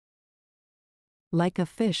like a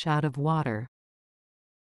fish out of water.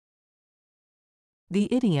 The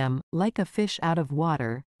idiom, like a fish out of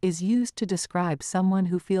water, is used to describe someone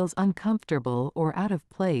who feels uncomfortable or out of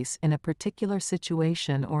place in a particular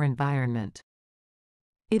situation or environment.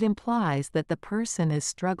 It implies that the person is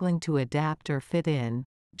struggling to adapt or fit in,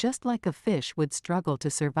 just like a fish would struggle to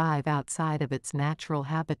survive outside of its natural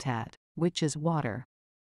habitat, which is water.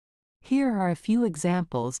 Here are a few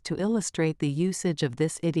examples to illustrate the usage of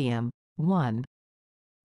this idiom. 1.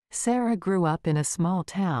 Sarah grew up in a small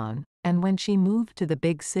town, and when she moved to the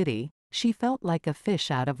big city, she felt like a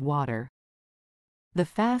fish out of water. The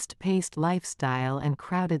fast-paced lifestyle and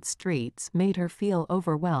crowded streets made her feel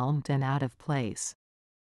overwhelmed and out of place.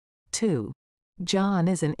 2. John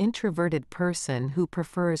is an introverted person who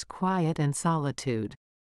prefers quiet and solitude.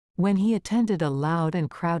 When he attended a loud and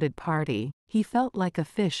crowded party, he felt like a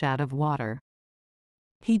fish out of water.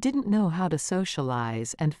 He didn't know how to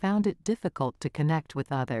socialize and found it difficult to connect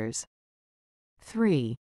with others.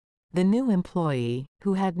 3. The new employee,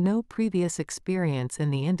 who had no previous experience in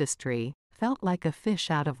the industry, felt like a fish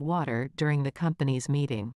out of water during the company's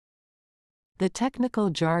meeting. The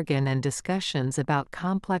technical jargon and discussions about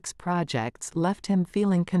complex projects left him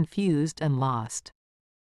feeling confused and lost.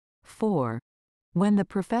 4. When the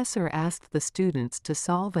professor asked the students to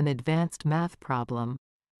solve an advanced math problem,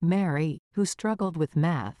 Mary, who struggled with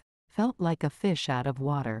math, felt like a fish out of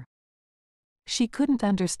water. She couldn't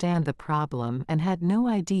understand the problem and had no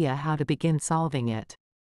idea how to begin solving it.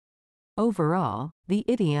 Overall, the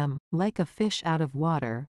idiom, like a fish out of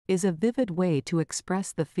water, is a vivid way to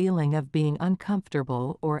express the feeling of being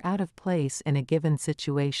uncomfortable or out of place in a given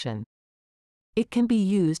situation. It can be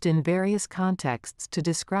used in various contexts to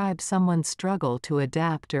describe someone's struggle to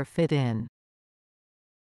adapt or fit in.